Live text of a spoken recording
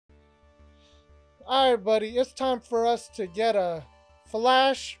Alright, buddy, it's time for us to get a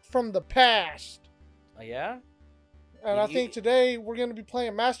flash from the past. Oh, yeah? And I think today we're going to be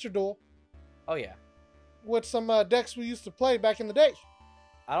playing Master Duel Oh, yeah. with some decks we used to play back in the day.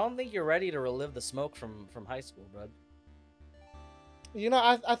 I don't think you're ready to relive the smoke from high school, bud. You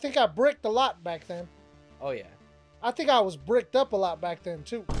know, I think I bricked a lot back then. Oh, yeah. I think I was bricked up a lot back then,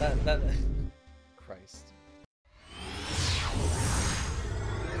 too. That... Christ.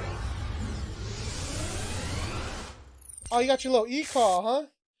 Oh, you got your little E-call, huh?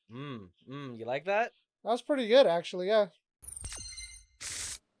 You like that? That was pretty good, actually, yeah.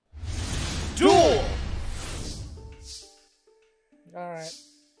 Duel! Alright.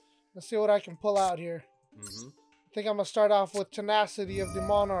 Let's see what I can pull out here. I think I'm going to start off with Tenacity of the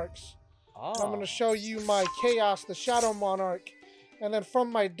Monarchs. Oh. I'm going to show you my Chaos, the Shadow Monarch. And then from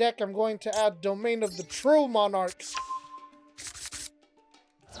my deck, I'm going to add Domain of the True Monarchs.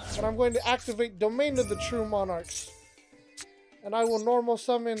 And I'm going to activate Domain of the True Monarchs. And I will normal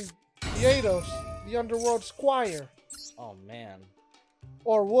summon Eidos, the Underworld Squire. Oh, man.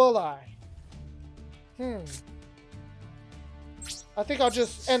 Or will I? I think I'll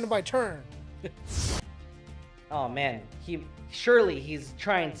just end my turn. Oh, man. Surely he's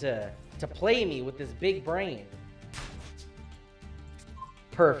trying to play me with this big brain.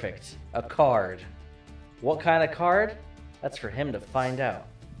 Perfect. A card. What kind of card? That's for him to find out.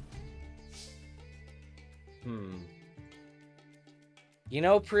 You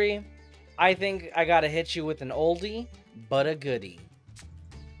know, Pri, I think I gotta hit you with an oldie, but a goodie.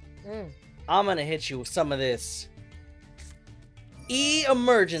 I'm gonna hit you with some of this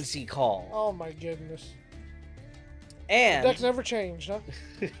emergency call. Oh my goodness. And the deck's never changed, huh?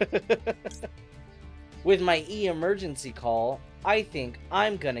 with my emergency call, I think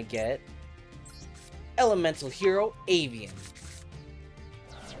I'm gonna get Elemental Hero Avian.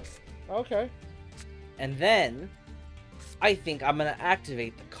 Okay. And then I think I'm gonna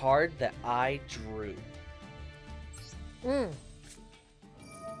activate the card that I drew.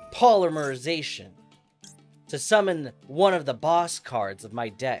 Polymerization. To summon one of the boss cards of my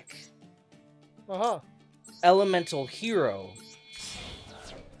deck. Elemental Hero.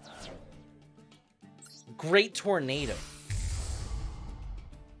 Great Tornado.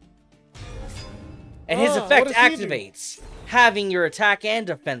 And his effect activates, having your attack and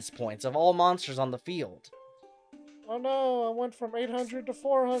defense points of all monsters on the field. Oh no, I went from 800 to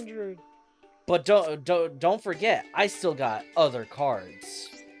 400. But don't forget, I still got other cards.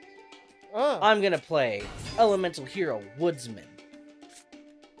 I'm gonna play Elemental Hero Woodsman.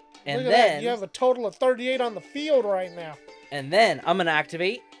 And look at then that. You have a total of 38 on the field right now. And then I'm gonna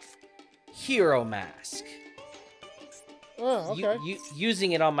activate Hero Mask. Oh, okay.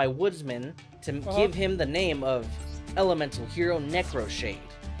 Using it on my Woodsman to give him the name of Elemental Hero Necroshade.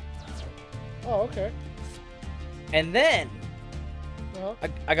 Oh, okay. And then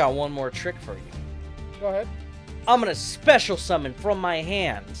I got one more trick for you. Go ahead. I'm gonna special summon from my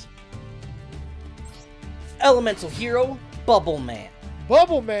hand Elemental Hero Bubble Man.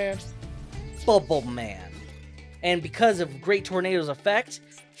 Bubble Man? Bubble Man. And because of Great Tornado's effect,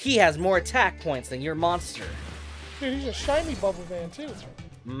 he has more attack points than your monster. Dude, he's a shiny Bubble Man too.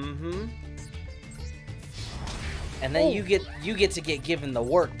 And then you get to get given the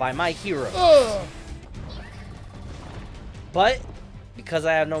work by my hero. But because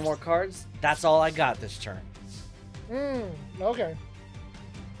I have no more cards, that's all I got this turn. Okay.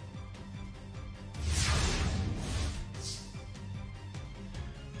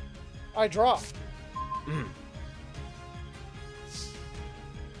 I draw.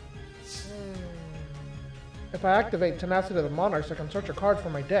 If I activate Tenacity of the Monarchs, I can search a card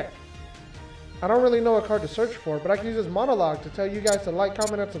from my deck. I don't really know what card to search for, but I can use this monologue to tell you guys to like,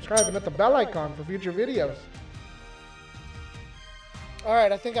 comment, and subscribe, and hit the bell icon for future videos.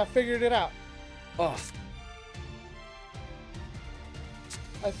 Alright, I think I figured it out. I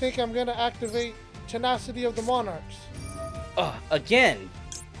think I'm gonna activate Tenacity of the Monarchs. Again?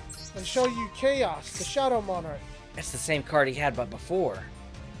 And show you Chaos, the Shadow Monarch. That's the same card he had but before.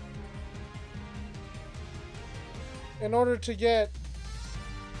 In order to get...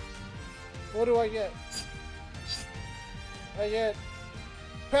 What do I get? I get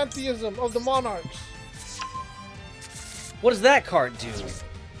Pantheism of the Monarchs. What does that card do?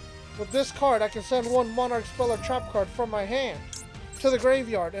 With this card, I can send one Monarch spell or trap card from my hand to the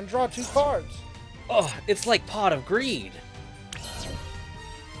graveyard and draw 2 cards. It's like Pot of Greed.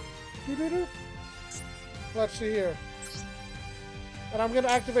 Let's see here. And I'm going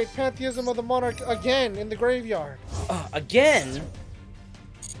to activate Pantheism of the Monarch again in the graveyard. Again?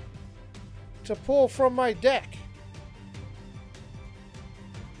 To pull from my deck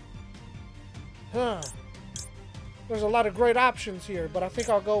Huh. There's a lot of great options here, but I think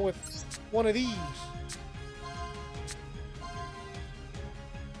I'll go with one of these.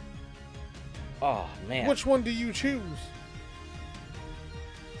 Oh, man. Which one do you choose?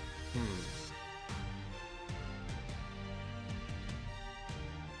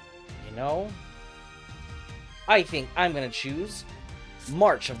 You know, I think I'm gonna choose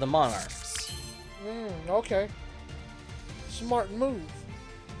March of the Monarchs. Okay. Smart move.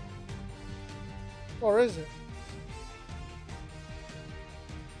 Or is it?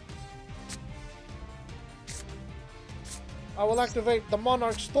 I will activate the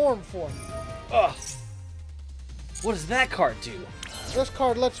Monarch Storm form. Ugh. What does that card do? This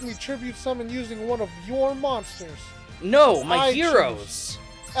card lets me tribute summon using one of your monsters. No, my I heroes! choose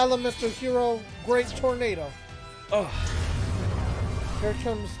Elemental Hero, Great Tornado. Ugh. Here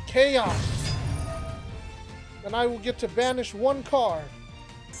comes Chaos. And I will get to banish one card.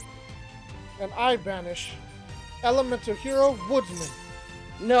 And I banish Elemental Hero, Woodsman.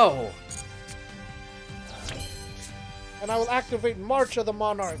 No! And I will activate March of the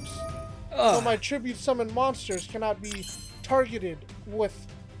Monarchs. Ugh. So my tribute summon monsters cannot be targeted with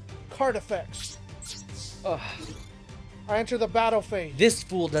card effects. Ugh. I enter the battle phase. This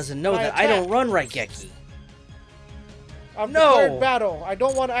fool doesn't know I that I attack. don't run Raigeki. I've No. declared battle. I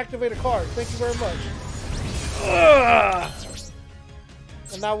don't want to activate a card. Thank you very much. Ugh.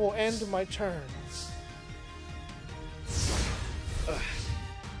 And that will end my turn.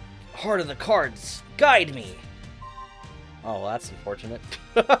 Heart of the cards, guide me. Oh, well, that's unfortunate.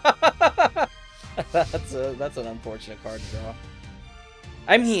 that's an unfortunate card to draw.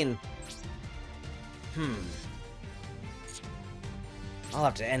 I mean, I'll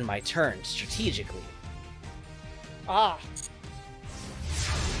have to end my turn strategically. Ah.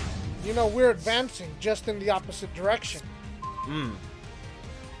 You know, we're advancing just in the opposite direction.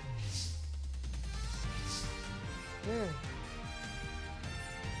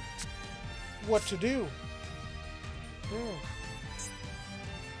 What to do?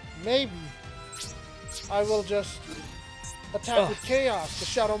 Maybe I will just attack with Chaos, the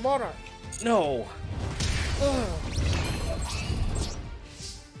Shadow Monarch. No. Ugh.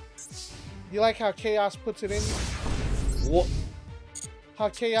 You like how Chaos puts it in you? What? How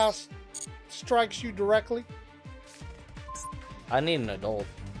Chaos strikes you directly? I need an adult.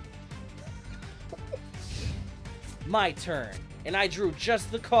 My turn, and I drew just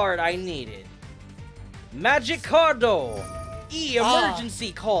the card I needed. Magic Cardo!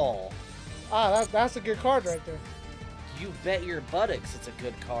 Emergency call! That's a good card right there. You bet your buttocks it's a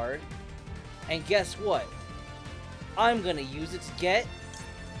good card. And guess what? I'm gonna use it to get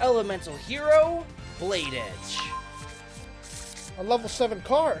Elemental Hero, Blade Edge. A level 7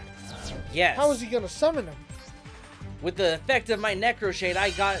 card. Yes. How is he gonna summon him? With the effect of my Necro Shade I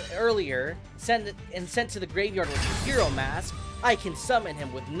got earlier, sent to the graveyard with the Hero Mask, I can summon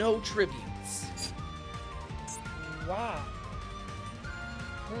him with no tributes. Wow.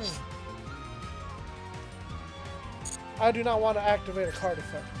 I do not want to activate a card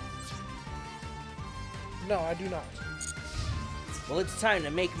effect. No, I do not. Well, it's time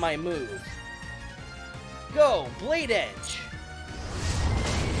to make my move. Go, Blade Edge!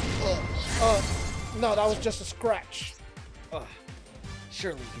 No, that was just a scratch. Ugh.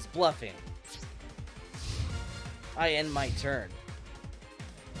 Surely he's bluffing. I end my turn.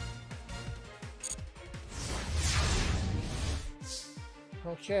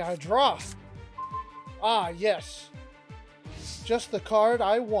 Okay, I draw. Ah, yes. Just the card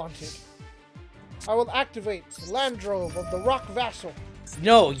I wanted. I will activate Landrove of the Rock Vassal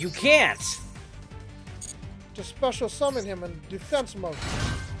No, you can't! to special summon him in defense mode.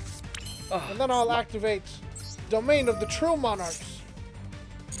 Ugh. And then I'll activate Domain of the True Monarchs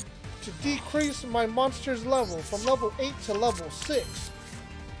to decrease my monster's level from level 8 to level 6.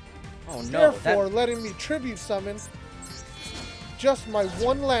 Oh no, Therefore, letting me tribute summon just my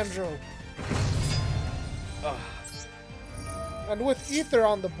one Landrove. Ugh. And with Ether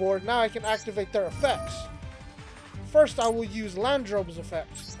on the board, now I can activate their effects. First, I will use Landrobe's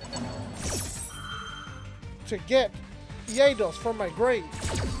effect to get Eidos from my grave.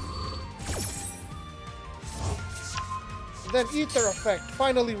 Then Ether effect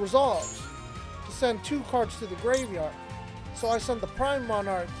finally resolves to send 2 cards to the graveyard. So I send the Prime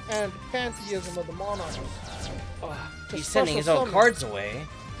Monarch and Pantheism of the Monarchs. He's sending his own cards away.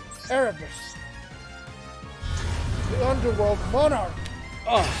 Erebus, the Underworld Monarch.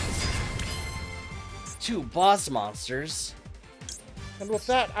 Ugh. 2 boss monsters. And with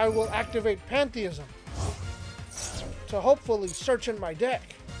that, I will activate Pantheism to hopefully search in my deck.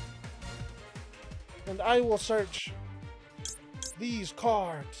 And I will search these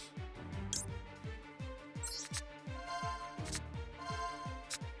cards.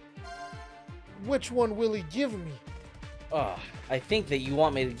 Which one will he give me? I think that you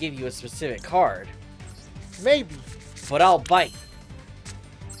want me to give you a specific card. Maybe. But I'll bite.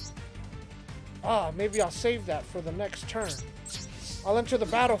 Maybe I'll save that for the next turn. I'll enter the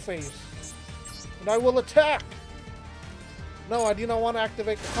battle phase. And I will attack! No, I do not want to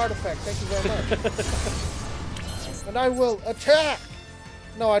activate the card effect. Thank you very much. And I will attack!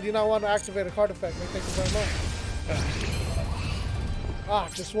 No, I do not want to activate a card effect. Thank you very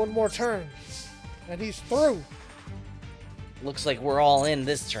much. Just one more turn. And he's through. Looks like we're all in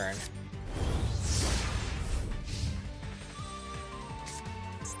this turn.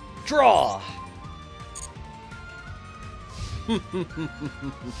 Draw!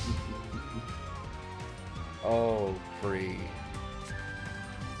 Oh, free.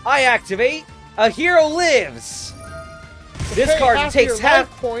 I activate A Hero Lives! This card takes half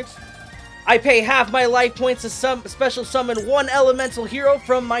points. I pay half my life points to special summon one elemental hero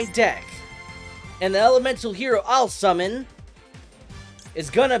from my deck. And the elemental hero I'll summon is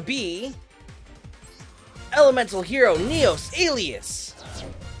gonna be elemental hero Neos Alias.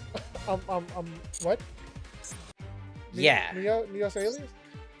 What? Yeah. Neos Alias?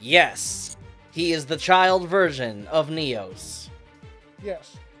 Yes. He is the child version of Neos.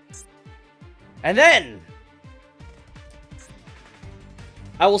 Yes. And then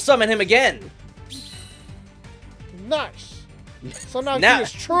I will summon him again. Nice. So now he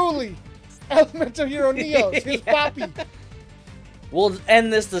is truly elemental hero Neos, his poppy. We'll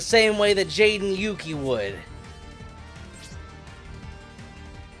end this the same way that Jaden Yuki would.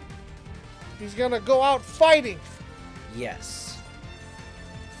 He's gonna go out fighting. Yes.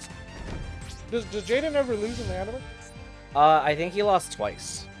 Does Jaden ever lose in the anime? I think he lost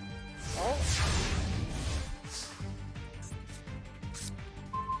twice. Oh.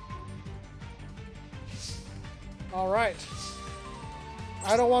 Alright.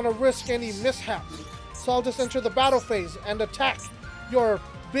 I don't want to risk any mishaps, so I'll just enter the battle phase and attack your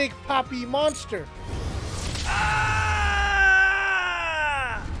big poppy monster. Ah!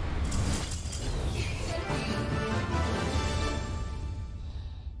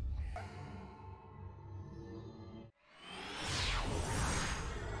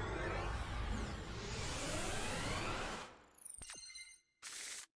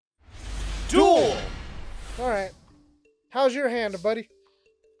 Duel! Alright. How's your hand, buddy?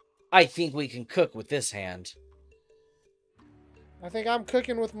 I think we can cook with this hand. I think I'm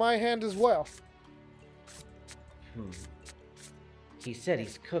cooking with my hand as well. He said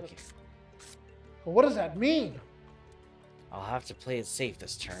he's cooking. But what does that mean? I'll have to play it safe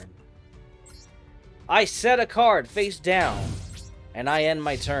this turn. I set a card face down, and I end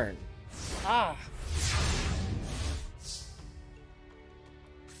my turn. I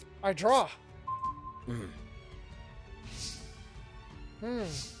draw.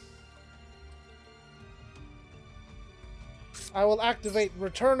 I will activate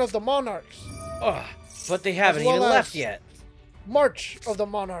Return of the Monarchs. Ugh, but they haven't even left yet. March of the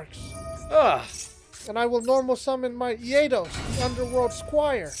Monarchs. Ugh. And I will normal summon my Iedos, the Underworld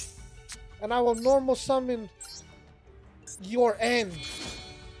Squire. And I will normal summon your end.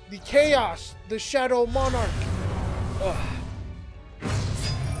 The Chaos, the Shadow Monarch. Ugh.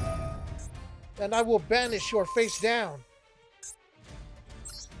 And I will banish your face down.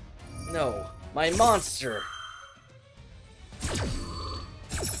 No, my monster.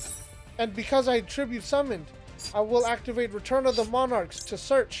 And because I tribute summoned, I will activate Return of the Monarchs to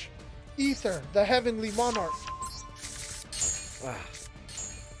search Ether, the Heavenly Monarch.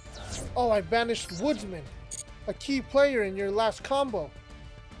 Oh, I banished Woodsman, a key player in your last combo.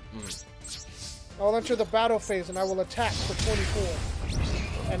 I will enter the battle phase and I will attack for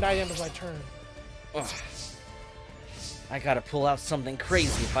 24. And I end my turn. Ugh. I gotta pull out something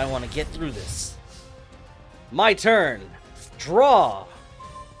crazy if I want to get through this. My turn. Draw.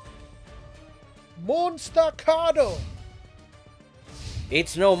 Monstacado.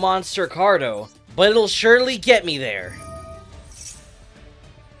 It's no Monster Cardo, but it'll surely get me there.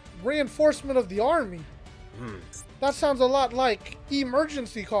 Reinforcement of the army. That sounds a lot like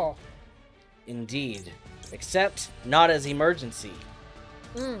emergency call. Indeed. Except not as emergency.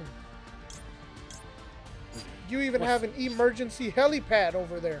 You even have an emergency helipad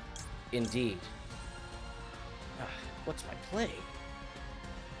over there. Indeed. What's my play?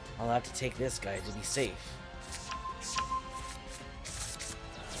 I'll have to take this guy to be safe.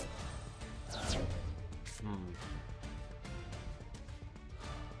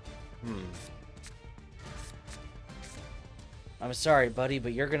 I'm sorry, buddy,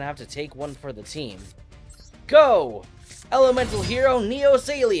 but you're gonna have to take one for the team. Go! Elemental Hero Neos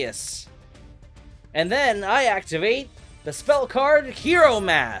Alias! And then I activate the spell card Hero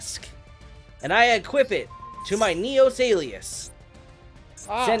Mask! and I equip it to my Neos alias,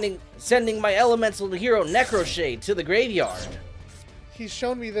 sending my elemental hero Necroshade to the graveyard. He's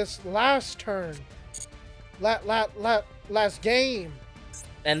shown me this last turn. Last game.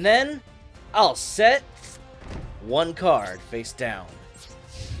 And then I'll set one card face down.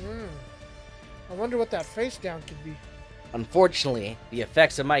 I wonder what that face down could be. Unfortunately, the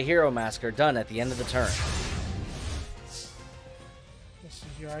effects of my hero mask are done at the end of the turn. Let's see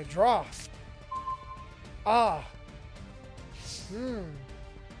here. I draw.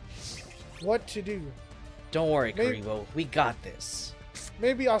 What to do? Don't worry, Karibo. We got this.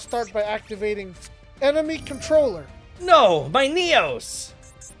 Maybe I'll start by activating enemy controller. No! My Neos!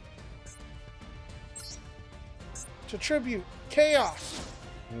 To tribute chaos.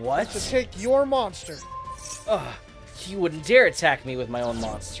 What? To take your monster. Ugh. You wouldn't dare attack me with my own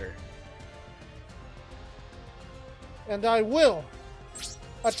monster. And I will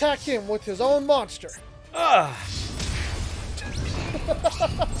attack him with his own monster. Ugh.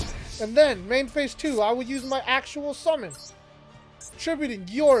 And then, main phase 2, I will use my actual summon. Tributing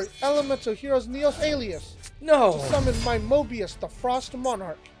your elemental hero's Neos alias. No! To summon my Mobius, the Frost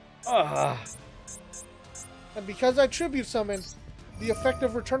Monarch. Ugh. And because I tribute summon, the effect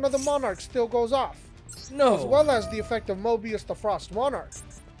of Return of the Monarch still goes off. No! As well as the effect of Mobius, the Frost Monarch.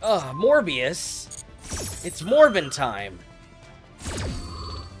 Morbius? It's Morbin time.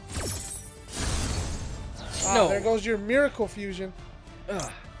 No. There goes your Miracle Fusion.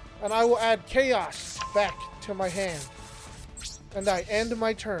 Ugh. And I will add Chaos back to my hand. And I end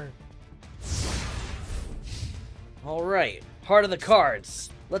my turn. Alright, heart of the cards.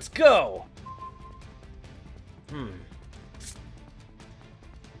 Let's go!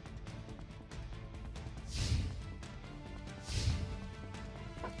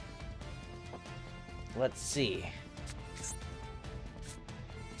 Let's see.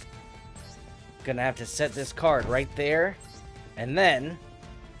 Gonna have to set this card right there. And then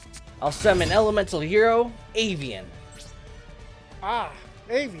I'll summon Elemental Hero, Avian.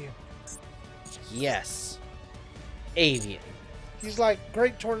 Avian. Yes. Avian. He's like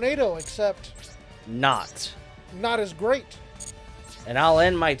Great Tornado, except Not. not as great. And I'll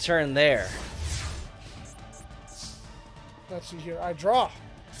end my turn there. Let's see here. I draw.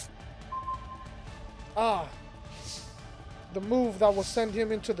 The move that will send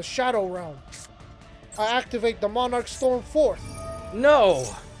him into the Shadow Realm. I activate the Monarch Storm 4th. No!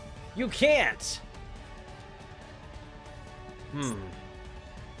 You can't!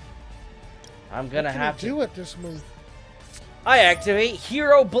 I'm gonna have to do at this move. I activate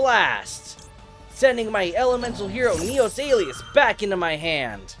Hero Blast, sending my elemental hero Neos Alias back into my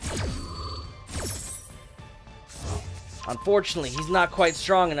hand. Unfortunately, he's not quite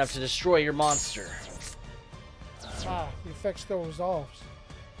strong enough to destroy your monster. The effect still resolves.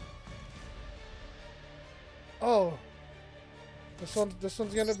 Oh. This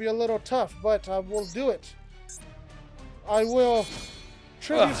one's gonna be a little tough, but I will do it. I will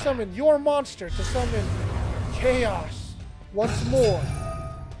tribute summon your monster to summon Chaos once more.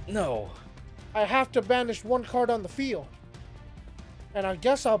 No. I have to banish one card on the field. And I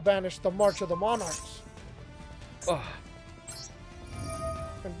guess I'll banish the March of the Monarchs.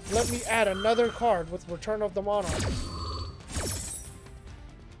 And let me add another card with Return of the Monarchs.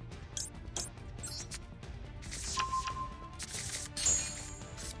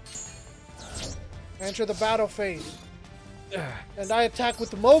 Enter the battle phase. And I attack with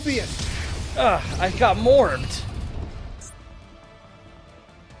the Mobius. I got morbed.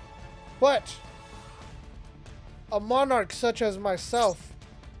 But a monarch such as myself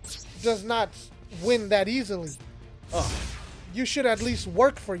does not win that easily. You should at least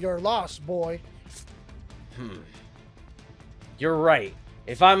work for your loss, boy. You're right.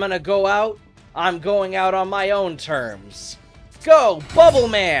 If I'm gonna go out, I'm going out on my own terms. Go, Bubble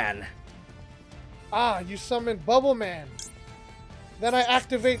Man! You summon Bubble Man. Then I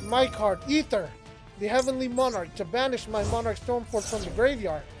activate my card, Ether, the Heavenly Monarch, to banish my Monarch Stormfort from the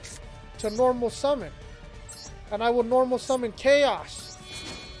graveyard to normal summon. And I will normal summon Chaos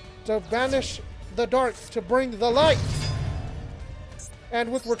to banish the dark to bring the light.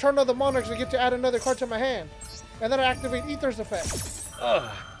 And with Return of the Monarchs, I get to add another card to my hand. And then I activate Ether's effect.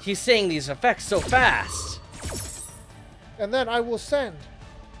 He's saying these effects so fast. And then I will send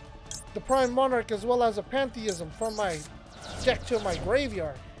the Prime Monarch as well as a Pantheism from my deck to my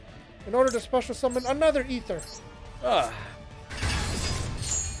graveyard in order to special summon another Ether.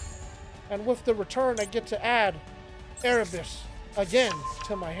 And with the return, I get to add Erebus again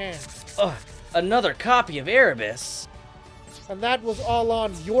to my hand. Another copy of Erebus? And that was all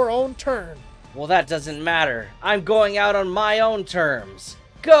on your own turn. Well, that doesn't matter. I'm going out on my own terms.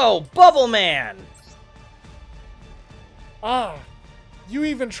 Go, Bubble Man! Ah, you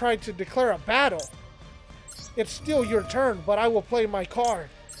even tried to declare a battle. It's still your turn, but I will play my card.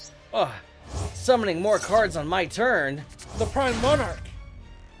 Ugh, summoning more cards on my turn. The Prime Monarch.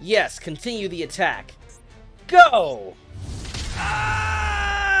 Yes, continue the attack. Go!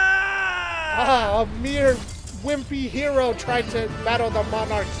 Ah, a mere wimpy hero tried to battle the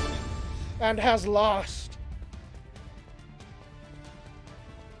Monarchs and has lost.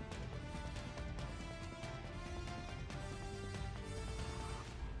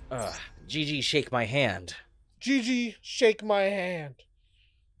 GG, shake my hand. GG, shake my hand.